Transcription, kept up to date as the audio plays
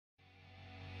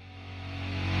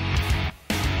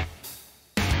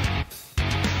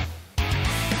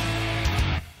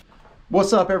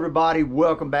What's up, everybody?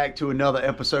 Welcome back to another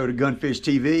episode of Gunfish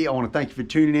TV. I want to thank you for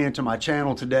tuning in to my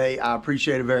channel today. I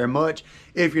appreciate it very much.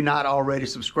 If you're not already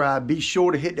subscribed, be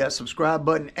sure to hit that subscribe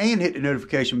button and hit the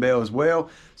notification bell as well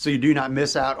so you do not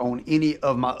miss out on any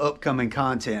of my upcoming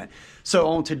content. So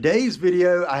on today's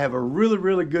video, I have a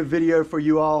really good video for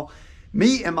you all.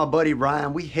 Me and my buddy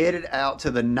Ryan, we headed out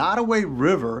to the Nottoway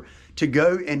River to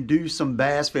go and do some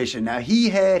bass fishing. Now, he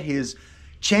had his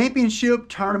championship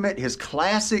tournament, his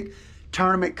classic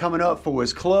tournament coming up for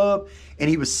his club, and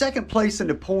he was second place in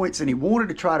the points, and he wanted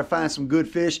to try to find some good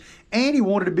fish, and he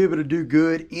wanted to be able to do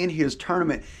good in his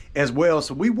tournament as well.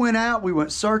 So we went out, we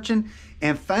went searching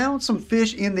and found some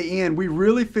fish in the end. We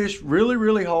really fished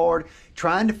really hard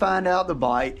trying to find out the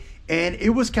bite, and it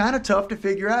was kind of tough to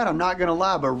figure out, I'm not gonna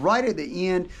lie, but right at the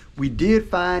end we did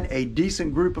find a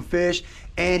decent group of fish,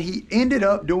 and he ended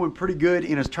up doing pretty good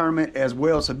in his tournament as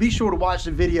well. So be sure to watch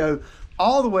the video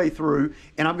all the way through,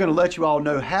 and I'm going to let you all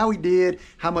know how he did,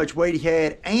 how much weight he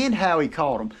had, and how he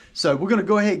caught them. So we're going to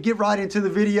go ahead and get right into the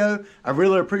video. I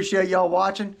really appreciate y'all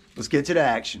watching. Let's get to the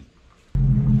action.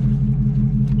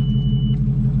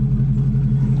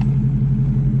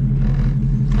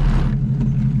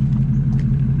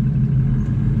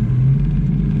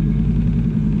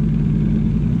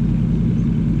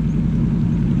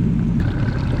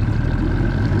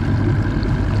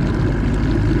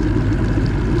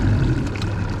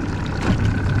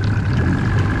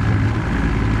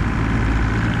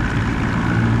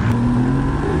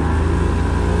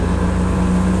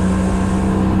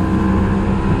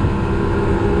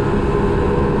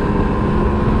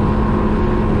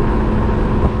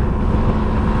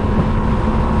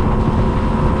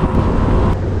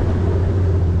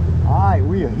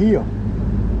 Here.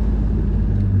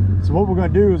 So what we're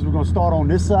going to do is we're going to start on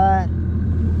this side,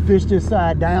 fish this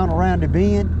side down around the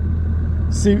bend,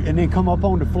 see, and then come up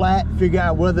on the flat, figure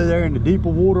out whether they're in the deeper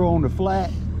water on the flat,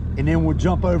 and then we'll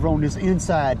jump over on this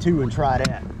inside too and try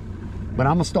that. But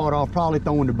I'm going to start off probably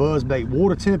throwing the buzz bait.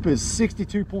 Water temp is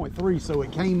 62.3, so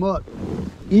it came up,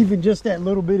 even just that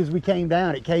little bit as we came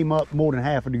down, it came up more than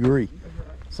half a degree.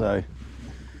 So,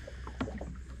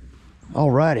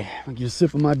 alrighty, I'll get a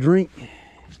sip of my drink.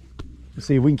 Let's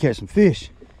see if we can catch some fish.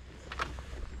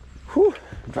 Whew,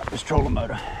 drop this trolling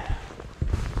motor.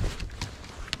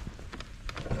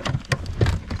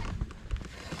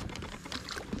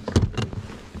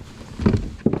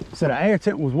 So the air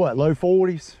temp was what, low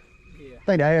 40s? Yeah. I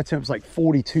think the air temp's like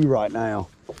 42 right now.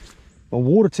 But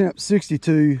water temp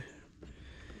 62.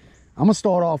 I'm gonna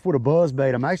start off with a buzz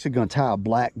bait. I'm actually gonna tie a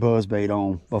black buzz bait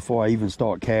on before I even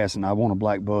start casting. I want a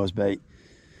black buzz bait.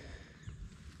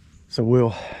 So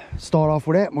we'll start off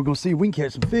with that, and we're gonna see if we can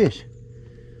catch some fish.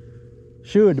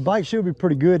 The bite should be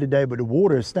pretty good today, but the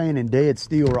water is standing dead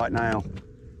still right now.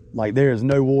 Like there is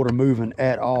no water moving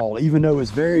at all, even though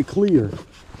it's very clear.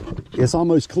 It's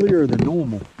almost clearer than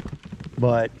normal,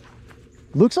 but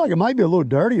looks like it might be a little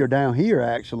dirtier down here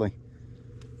actually.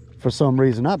 For some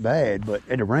reason, not bad, but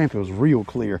at the ramp it was real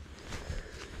clear.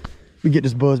 We get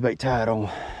this buzzbait tied on.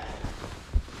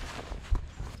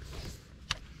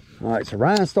 All right, so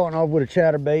Ryan's starting off with a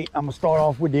chatterbait. I'm gonna start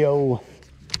off with the old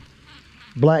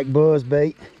black buzz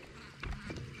bait.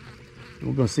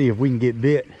 We're gonna see if we can get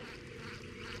bit.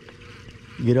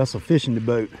 Get us a fish in the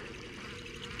boat.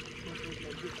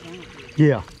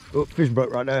 Yeah, oh, fish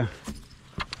boat right there.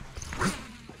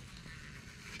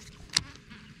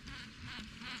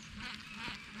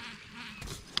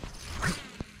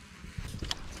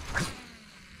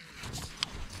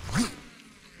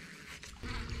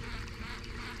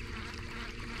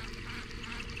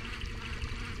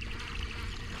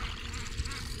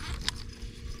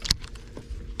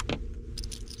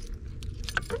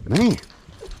 Man,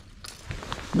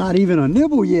 not even a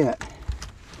nibble yet.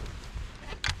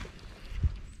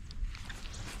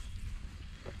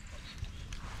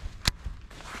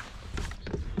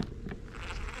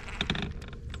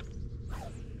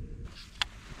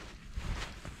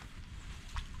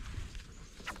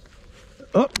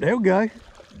 Oh, there we go.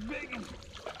 Big one.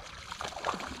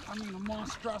 I mean, a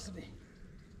monstrosity.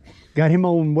 Got him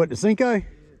on what, the Cinco? Yeah.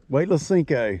 Weightless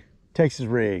Cinco, Texas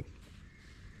rig.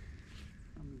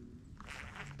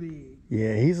 Big.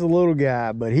 Yeah, he's a little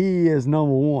guy, but he is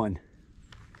number one.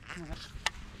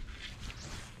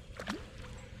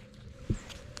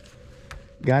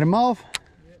 Got him off?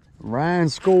 Yep. Ryan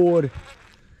scored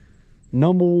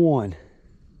number one.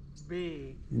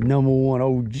 Big. Number one,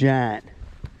 old giant.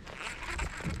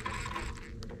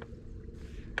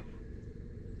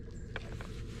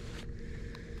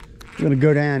 I'm gonna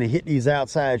go down and hit these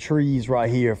outside trees right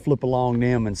here, flip along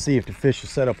them and see if the fish are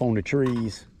set up on the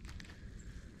trees.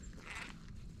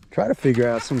 Try to figure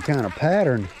out some kind of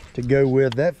pattern to go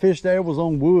with. That fish there was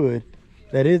on wood.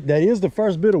 That is the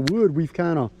first bit of wood we've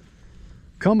kind of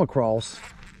come across.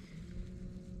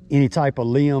 Any type of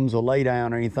limbs or lay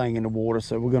down or anything in the water.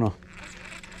 So we're gonna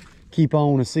keep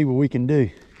on and see what we can do.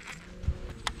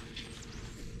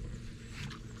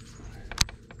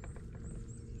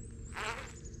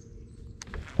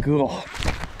 God.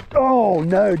 Oh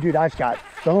no, dude, I just got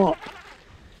thumped.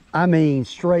 I mean,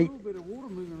 straight. A little bit of water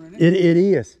moving right It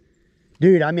is.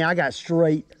 Dude, I mean, I got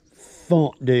straight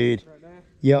thumped, dude. right there.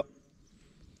 Yep.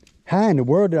 How in the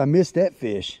world did I miss that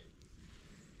fish?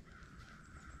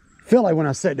 Felt like when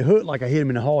I set the hook, like I hit him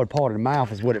in the hard part of the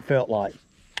mouth is what it felt like.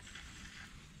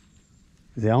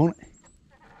 Is he on it?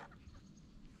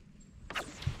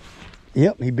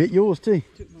 Yep, he bit yours too.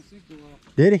 Took my Cinco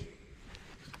off. Did he?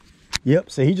 Yep,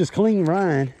 so he just cleaned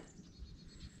Ryan.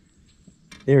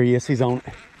 There he is, he's on it.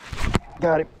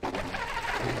 Got it.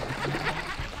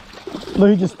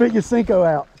 Look, he just spit your Cinco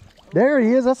out. There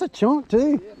he is, that's a chunk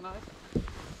too. Yeah, nice.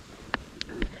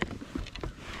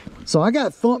 So I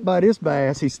got thumped by this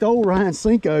bass. He stole Ryan's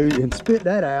Cinco and spit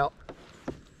that out.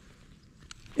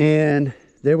 And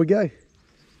there we go.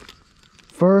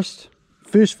 First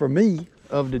fish for me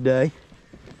of the day.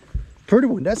 Pretty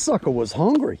one. That sucker was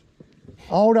hungry.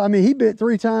 I mean, he bit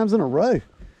 3 times in a row.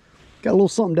 Got a little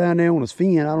something down there on his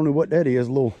fin. I don't know what that is.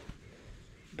 A little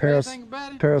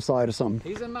parasite or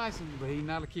something. He's a nice one, but he's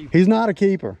not a keeper. He's not a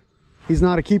keeper. He's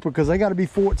not a keeper because they got to be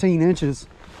 14 inches.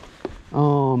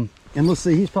 And let's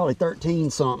see, he's probably 13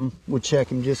 something. We'll check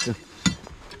him just to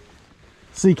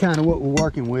see kind of what we're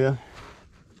working with.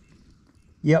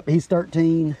 Yep, he's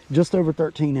 13, just over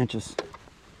 13 inches.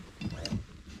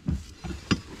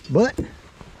 But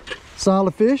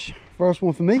solid fish. First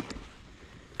one for me.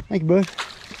 Thank you, bud.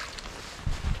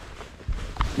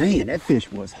 Man, that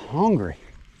fish was hungry.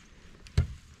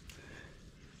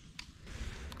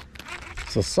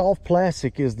 So soft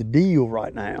plastic is the deal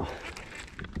right now.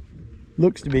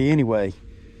 Looks to be anyway.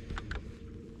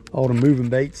 All the moving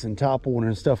baits and top water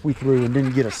and stuff we threw and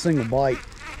didn't get a single bite.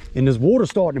 And this water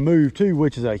starting to move too,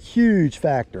 which is a huge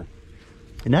factor.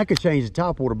 And that could change the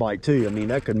top water bite too. I mean,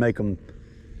 that could make them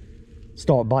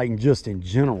start biting just in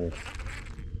general.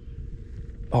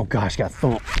 Oh gosh, got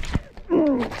thumped.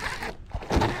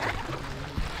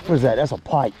 What is that? That's a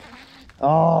pike.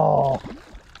 Oh.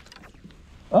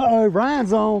 Uh-oh,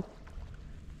 Ryan's on.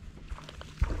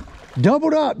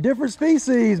 Doubled up, different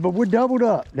species, but we're doubled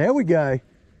up. There we go.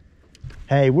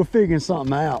 Hey, we're figuring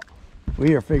something out.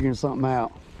 We are figuring something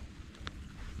out.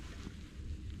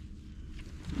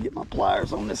 Get my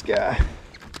pliers on this guy.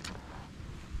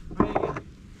 Man.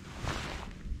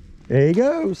 There he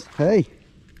goes. Hey,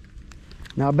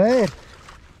 not bad.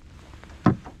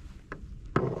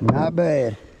 Not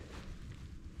bad.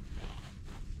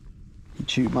 He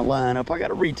chewed my line up. I got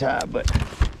to retie, but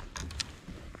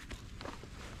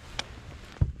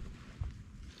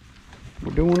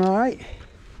we're doing all right.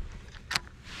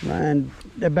 Ryan,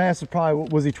 that bass was probably,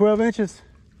 was he 12 inches?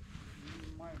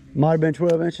 Might have been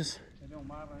 12 inches. It don't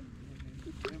matter.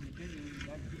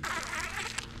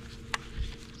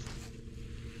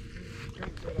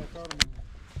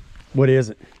 What is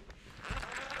it?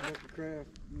 Electric Craft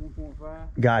 1.5.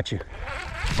 Gotcha.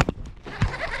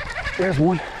 There's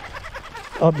one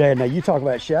up there. Now you talk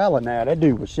about shallow. Now that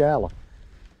dude was shallow.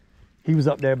 He was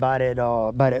up there by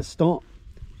that stump.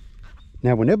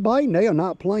 Now when they're biting, they are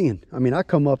not playing. I mean, I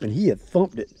come up and he had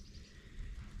thumped it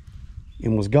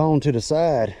and was gone to the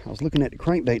side. I was looking at the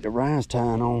crankbait that Ryan's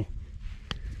tying on.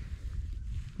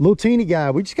 Little teeny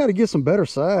guy. We just got to get some better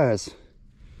size.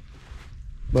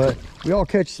 But we all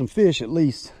catch some fish at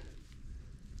least.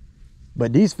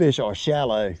 But these fish are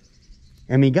shallow.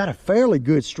 I mean, got a fairly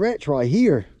good stretch right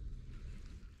here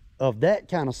of that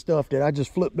kind of stuff that I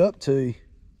just flipped up to.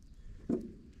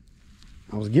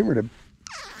 I was getting ready to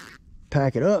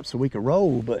pack it up so we could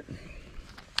roll, but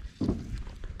I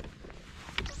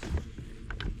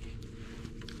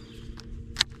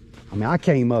mean, I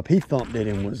came up, he thumped it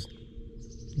and was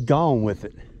gone with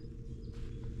it.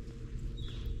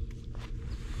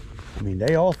 I mean,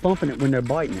 they all thumping it when they're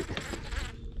biting it.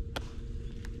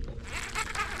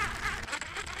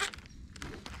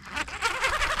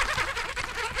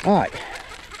 All right,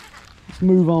 let's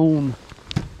move on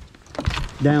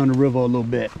down the river a little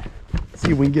bit.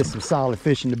 See if we can get some solid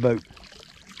fish in the boat.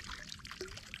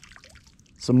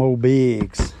 Some more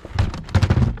bigs.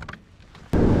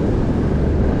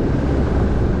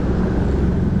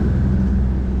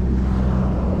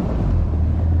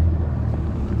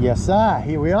 Yes, sir,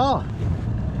 here we are.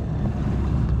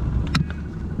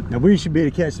 Now we should be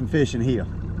able to catch some fish in here.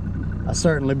 I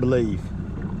certainly believe.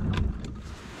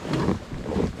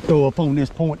 throw up on this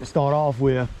point to start off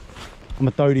with. I'm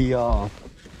gonna throw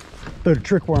the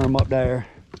trick worm up there.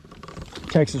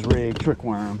 Texas rig trick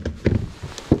worm.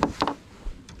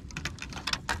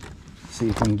 See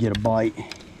if we can get a bite.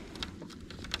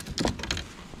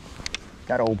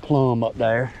 Got old plum up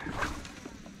there.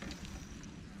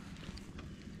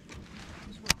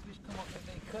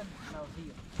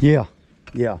 Yeah,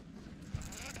 yeah.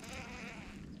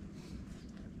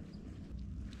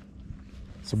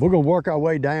 So we're gonna work our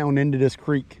way down into this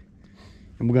creek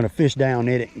and we're gonna fish down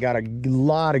in it. Got a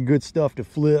lot of good stuff to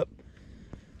flip,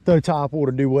 throw top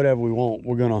water, do whatever we want.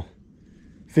 We're gonna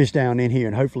fish down in here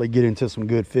and hopefully get into some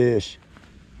good fish.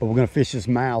 But we're gonna fish this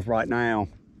mouth right now.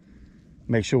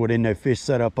 Make sure there ain't no fish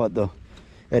set up at the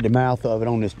mouth of it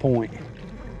on this point.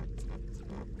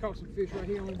 Caught some fish right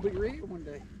here on Big Red one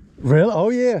day. Really?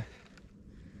 Oh yeah.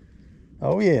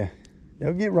 Oh yeah.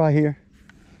 They'll get right here.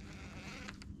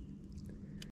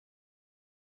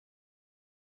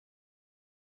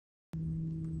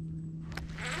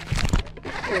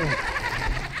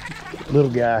 Little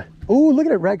guy. Oh, look at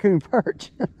that raccoon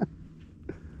perch.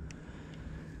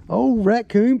 Oh,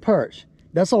 raccoon perch.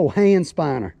 That's old hand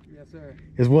spiner. Yes, sir.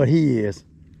 Is what he is.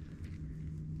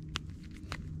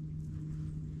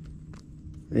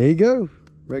 There you go.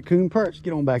 Raccoon perch.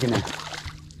 Get on back in there.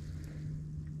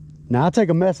 Now I'll take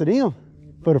a mess of them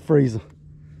for the freezer.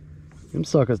 Them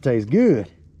suckers taste good.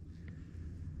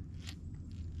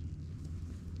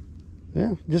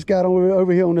 Yeah, just got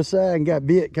over here on the side and got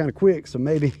bit kind of quick, so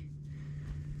maybe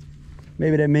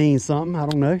that means something. I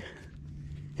don't know.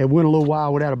 It went a little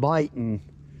while without a bite, and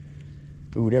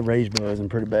ooh, that raised buzz in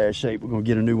pretty bad shape. We're gonna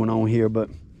get a new one on here, but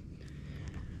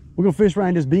we're gonna fish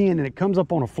around this bend, and it comes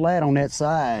up on a flat on that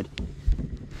side.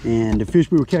 And the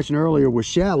fish we were catching earlier was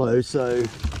shallow, so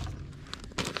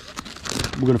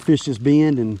we're gonna fish this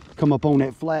bend and come up on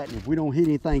that flat. And if we don't hit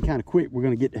anything kind of quick, we're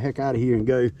gonna get the heck out of here and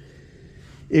go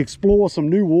explore some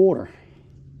new water.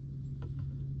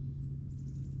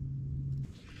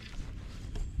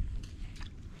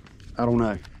 I don't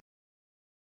know.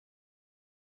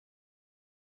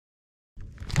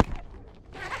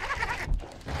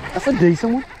 That's a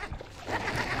decent one.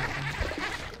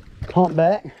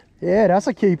 Humpback. Yeah, that's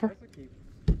a keeper. That's a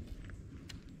keeper.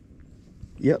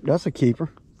 Yep, that's a keeper.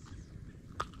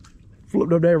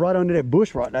 Flipped up there right under that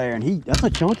bush right there, and that's a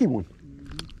chunky one.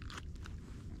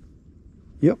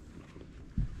 Yep.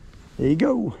 There you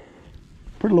go.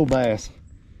 Pretty little bass.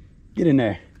 Get in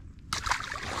there.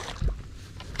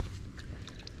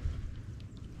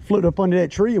 Flipped up under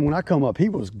that tree, and when I come up, he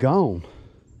was gone.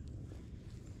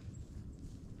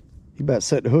 He about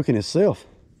set the hook in himself.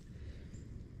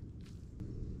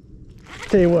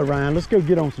 Tell you what, Ryan, let's go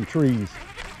get on some trees.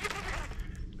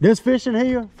 There's fishing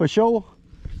here for sure,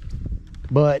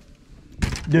 but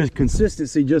there's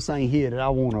consistency just ain't here that I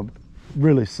want to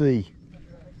really see.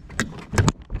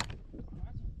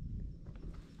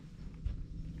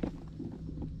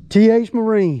 TH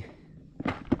Marine.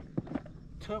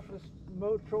 Toughest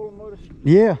trolling motor.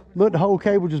 Yeah, look, the whole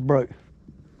cable just broke.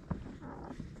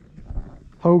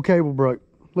 Whole cable broke.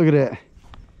 Look at that.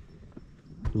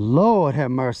 Lord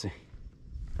have mercy.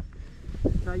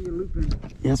 How you looping?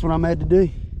 That's what I'm had to do.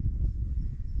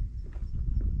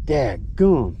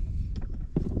 Daggum.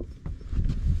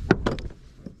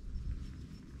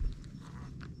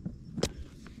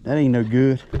 That ain't no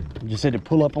good. I just had to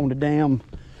pull up on the damn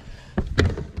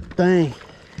thing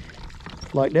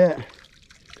like that.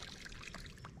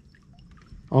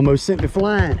 Almost sent me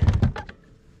flying.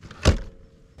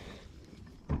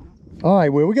 All right,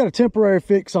 well, we got a temporary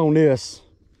fix on this.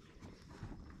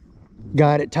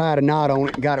 Got it, tied a knot on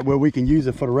it, and got it where we can use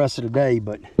it for the rest of the day,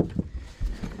 but I'm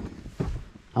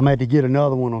gonna have to get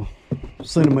another one or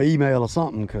send them an email or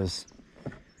something, because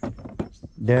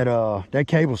that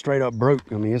cable straight up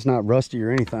broke. I mean, it's not rusty or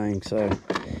anything, so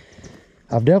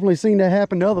I've definitely seen that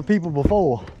happen to other people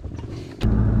before.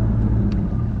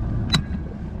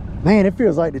 Man, it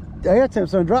feels like the air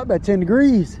temp's gonna drop about 10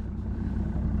 degrees.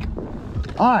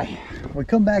 All right, we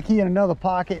come back here in another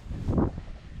pocket.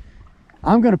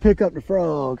 I'm gonna pick up the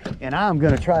frog, and I'm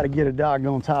gonna try to get a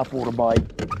doggone topwater bite.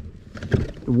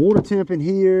 The water temp in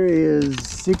here is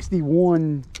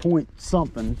 61 point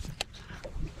something.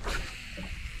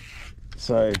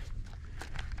 So,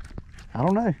 I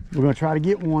don't know. We're gonna try to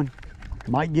get one.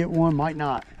 Might get one, might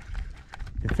not.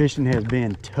 The fishing has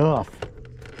been tough.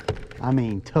 I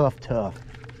mean, tough. So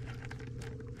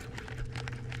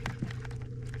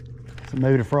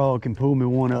maybe the frog can pull me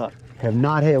one up. Have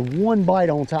not had one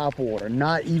bite on top water,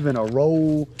 not even a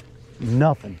roll,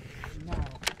 nothing. No.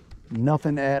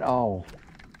 Nothing at all.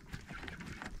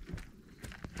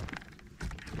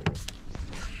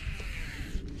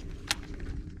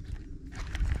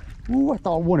 Ooh, I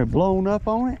thought one had blown up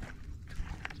on it.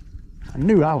 I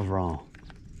knew I was wrong.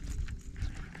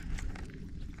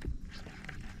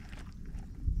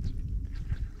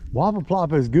 Whopper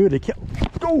Plopper is good at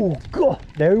oh God,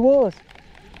 there he was.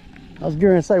 I was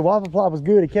going to say Whopper Plopper is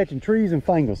good at catching trees and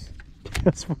fingers.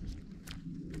 That's what...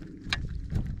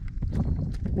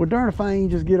 Well, darn if I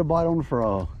ain't just get a bite on the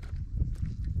frog.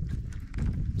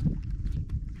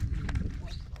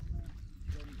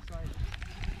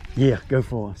 Yeah, go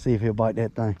for it. See if he'll bite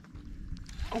that thing.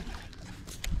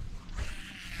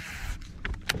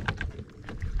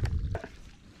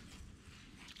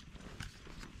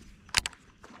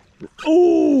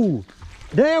 Oh,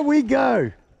 there we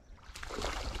go.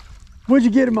 What'd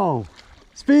you get him on?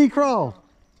 Speed crawl.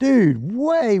 Dude,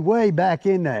 way back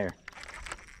in there.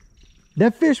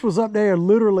 That fish was up there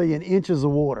literally in inches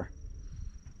of water.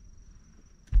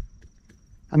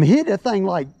 I mean, he hit that thing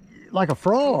like a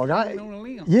frog.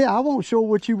 Yeah, I wasn't sure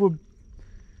what you were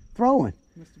throwing.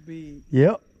 Mr. B.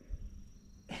 Yep.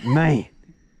 Man.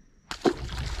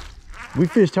 We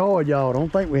fished hard, y'all.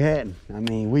 Don't think we hadn't. I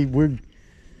mean,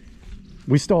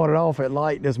 we started off at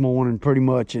light this morning pretty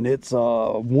much, and it's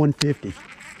 150.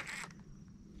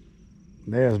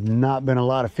 There's not been a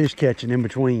lot of fish catching in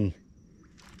between.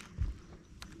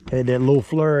 Had that little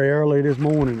flurry early this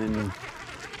morning, and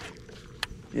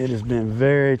it has been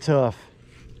very tough.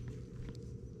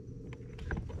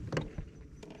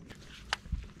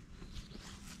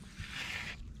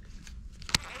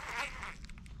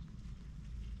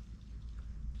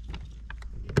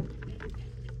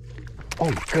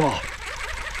 Oh God.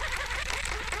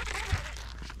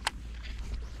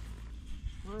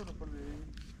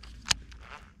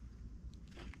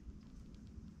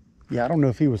 Yeah, I don't know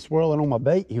if he was swirling on my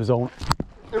bait. He was on.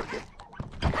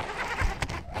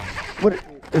 What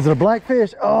is it, a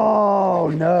blackfish? Oh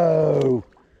no.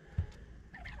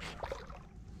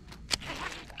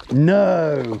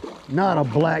 No, not a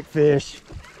blackfish.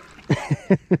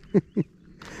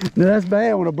 No, that's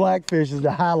bad when a blackfish is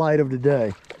the highlight of the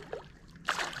day.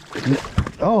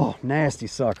 Oh, nasty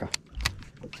sucker.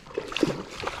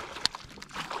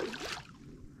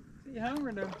 You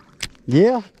hungry though?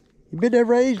 Yeah, you bit that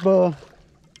rage bug.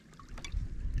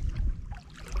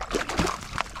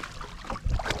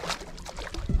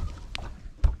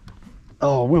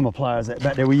 Oh, where my pliers at?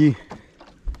 Back there with you.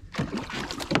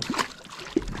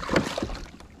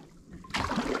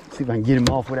 See if I can get him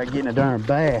off without getting a darn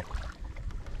bath.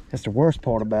 That's the worst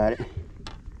part about it.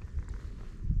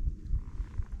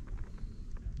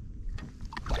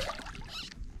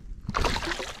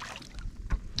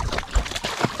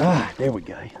 Ah, there we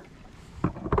go.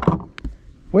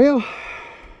 Well,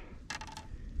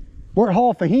 worked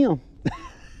hard for him.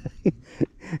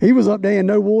 He was up there in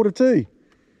no water too.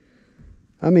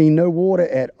 I mean, no water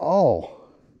at all.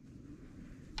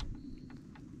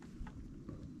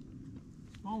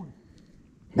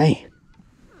 Man,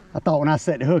 I thought when I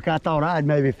set the hook, I thought I'd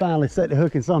maybe finally set the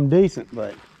hook in something decent,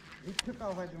 but he took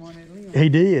off at the one that limb. he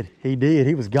did.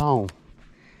 He was gone.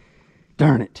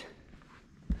 Darn it.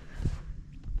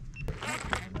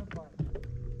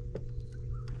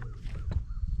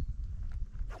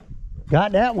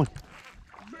 Got that one.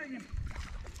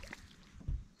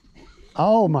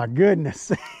 Oh my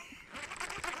goodness.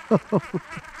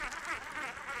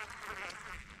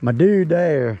 My dude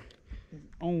there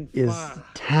is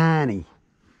tiny.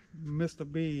 Mr.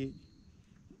 Big.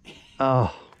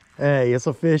 Oh, hey, it's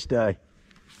a fish day.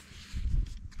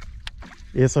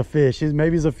 It's a fish.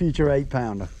 Maybe it's a future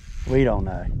 8-pounder. We don't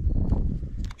know.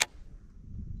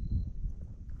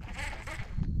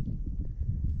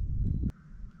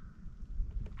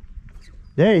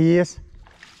 There he is.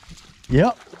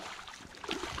 Yep.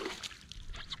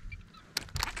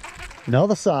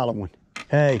 Another solid one.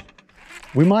 Hey,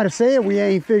 we might have said we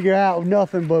ain't figured out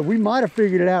nothing, but we might have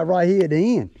figured it out right here at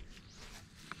the end.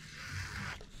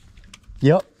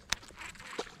 Yep.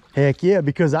 Heck yeah,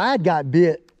 because I had got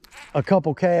bit a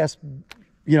couple casts,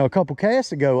 a couple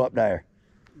casts ago up there.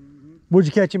 What'd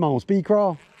you catch him on? Speed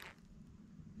crawl?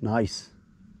 Nice.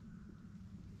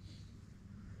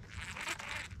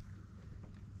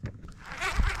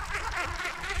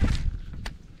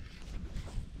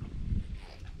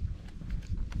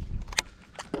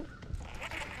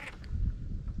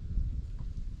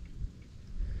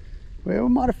 Well, we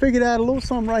might have figured out a little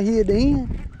something right here at the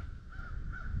end.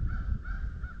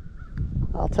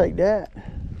 I'll take that.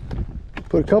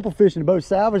 Put a couple fish in the boat.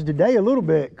 Salvaged today a little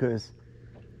bit because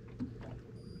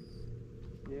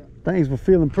things were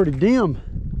feeling pretty dim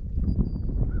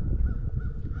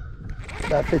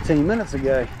about 15 minutes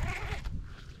ago.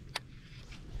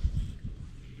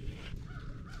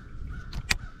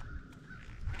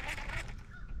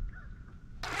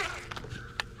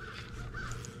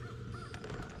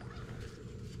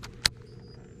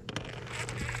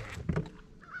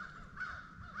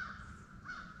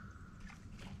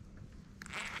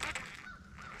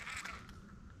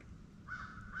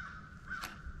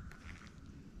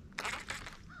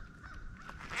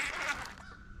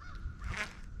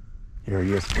 There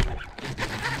he is.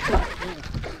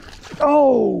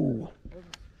 Oh!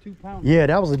 2 pounds. Yeah,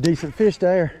 that was a decent fish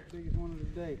there. Biggest one of the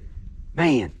day.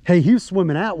 Man, hey, he was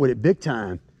swimming out with it big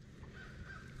time.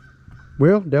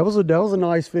 Well, that was a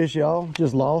nice fish, y'all.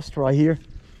 Just lost right here.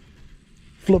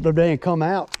 Flipped up there and come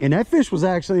out. And that fish was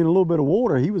actually in a little bit of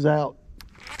water. He was out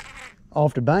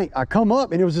off the bank. I come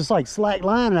up and it was just like slack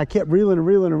line, and I kept reeling and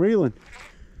reeling and reeling.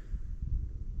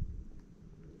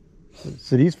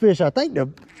 So these fish, I think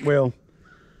we're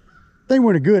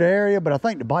in a good area, but I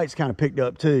think the bites kind of picked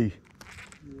up too.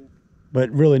 Yeah. But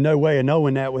really no way of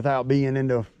knowing that without being in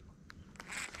the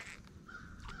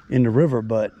river.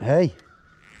 But hey,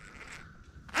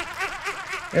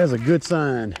 that's a good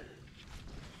sign.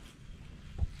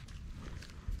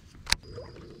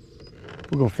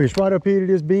 We're gonna fish right up here to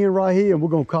this bend right here, and we're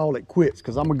gonna call it quits,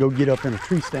 because I'm gonna go get up in a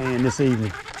tree stand this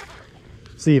evening.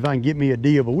 See if I can get me a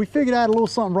deal. But we figured out a little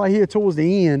something right here towards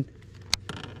the end.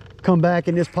 Come back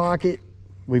in this pocket.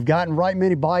 We've gotten right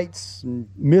many bites and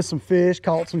missed some fish,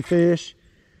 caught some fish.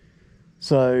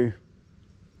 So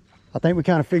I think we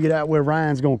kind of figured out where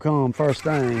Ryan's gonna come first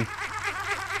thing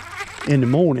in the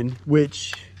morning,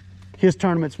 which his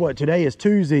tournament's what? Today is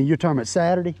Tuesday, and your tournament's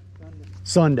Saturday?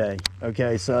 Sunday.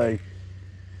 Okay, so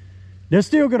they're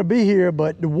still going to be here,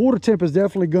 but the water temp is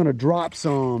definitely going to drop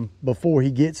some before he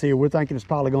gets here. We're thinking it's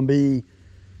probably going to be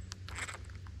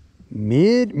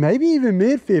maybe even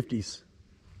mid 50s,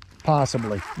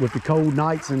 possibly, with the cold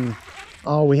nights and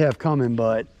all we have coming.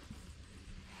 But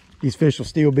these fish will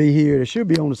still be here. They should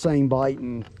be on the same bite,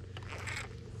 and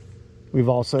we've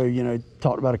also, you know,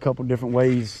 talked about a couple different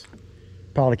ways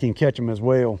probably can catch them as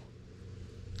well.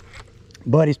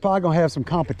 But he's probably going to have some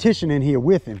competition in here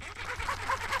with him.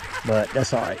 But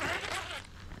that's all right.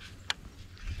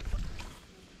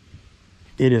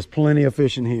 It is plenty of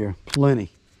fish in here, plenty.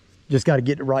 Just got to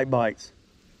get the right bites.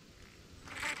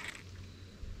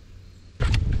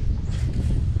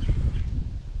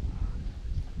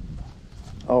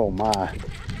 Oh my.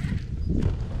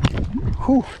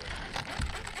 Whew.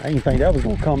 I didn't think that was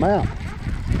gonna come out.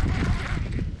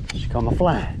 She come a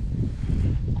fly.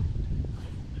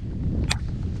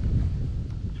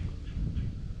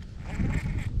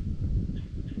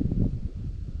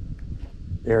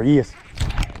 There he is.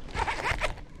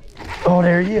 Oh,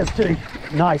 there he is too.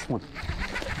 Nice one.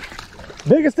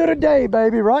 Biggest of the day,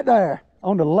 baby, right there.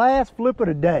 On the last flip of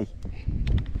the day.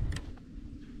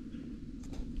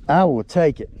 I will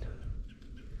take it.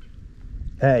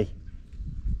 Hey,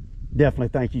 definitely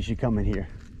think you should come in here.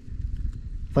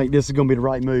 I think this is gonna be the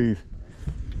right move.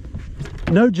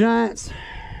 No giants,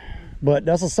 but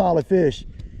that's a solid fish.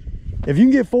 If you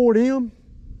can get 4 of them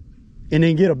and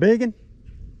then get a big one,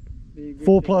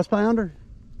 4+ pounder,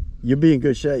 you'll be in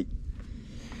good shape.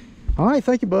 All right,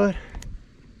 thank you, bud.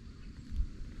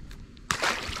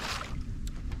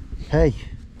 Hey,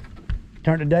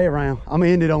 turn the day around. I'm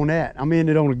gonna end it on that. I'm gonna end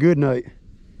it on a good note.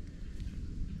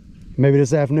 Maybe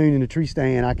this afternoon in the tree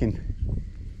stand, I can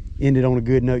end it on a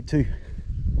good note too.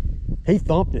 He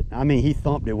thumped it. I mean, he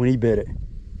thumped it when he bit it.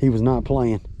 He was not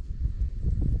playing.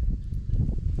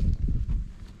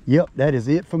 Yep, that is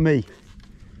it for me.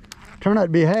 Turned out to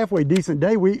be a halfway decent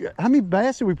day. How many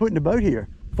bass did we put in the boat here?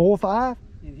 4 or 5?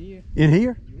 In here? In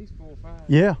here? At least 4 or 5.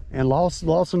 Yeah, and lost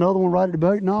another one right at the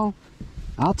boat and all.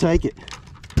 I'll take it.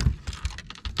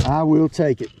 I will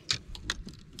take it.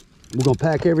 We're gonna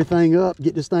pack everything up,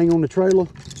 get this thing on the trailer.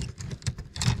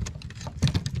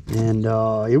 And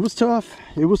it was tough.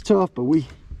 It was tough, but we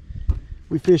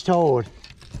fished hard.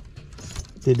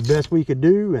 Did the best we could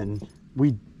do, and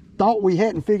we thought we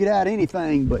hadn't figured out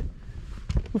anything, but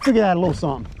we figured out a little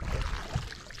something.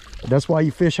 That's why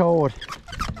you fish hard.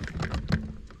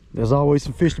 There's always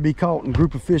some fish to be caught and a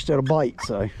group of fish that'll bite,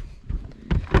 so.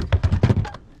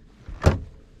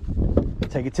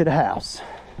 Take it to the house.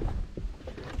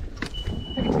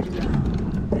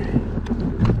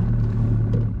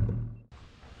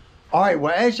 All right,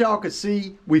 well, as y'all could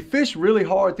see, we fished really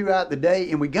hard throughout the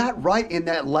day, and we got right in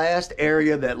that last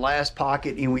area, that last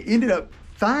pocket, and we ended up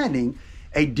finding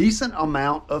a decent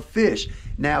amount of fish.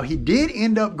 Now, he did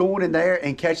end up going in there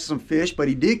and catch some fish, but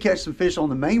he did catch some fish on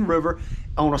the main river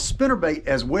on a spinnerbait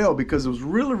as well, because it was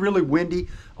really, really windy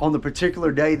on the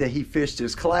particular day that he fished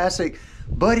his classic.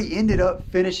 But he ended up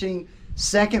finishing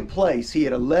second place. He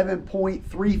had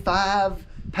 11.35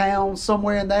 pounds,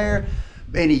 somewhere in there.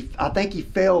 And I think he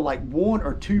fell like 1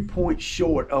 or 2 points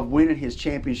short of winning his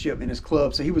championship in his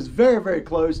club. So he was very, very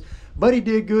close, but he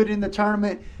did good in the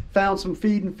tournament. Found some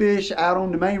feeding fish out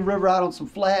on the main river, out on some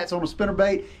flats, on a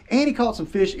spinnerbait, and he caught some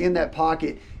fish in that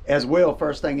pocket as well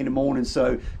first thing in the morning.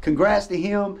 So congrats to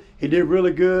him. He did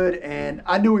really good, and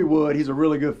I knew he would. He's a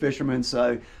really good fisherman,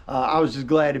 so I was just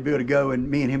glad to be able to go and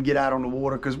me and him get out on the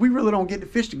water, because we really don't get to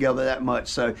fish together that much.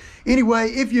 So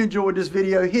anyway, if you enjoyed this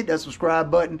video, hit that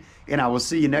subscribe button, and I will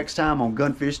see you next time on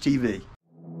Gunfish TV.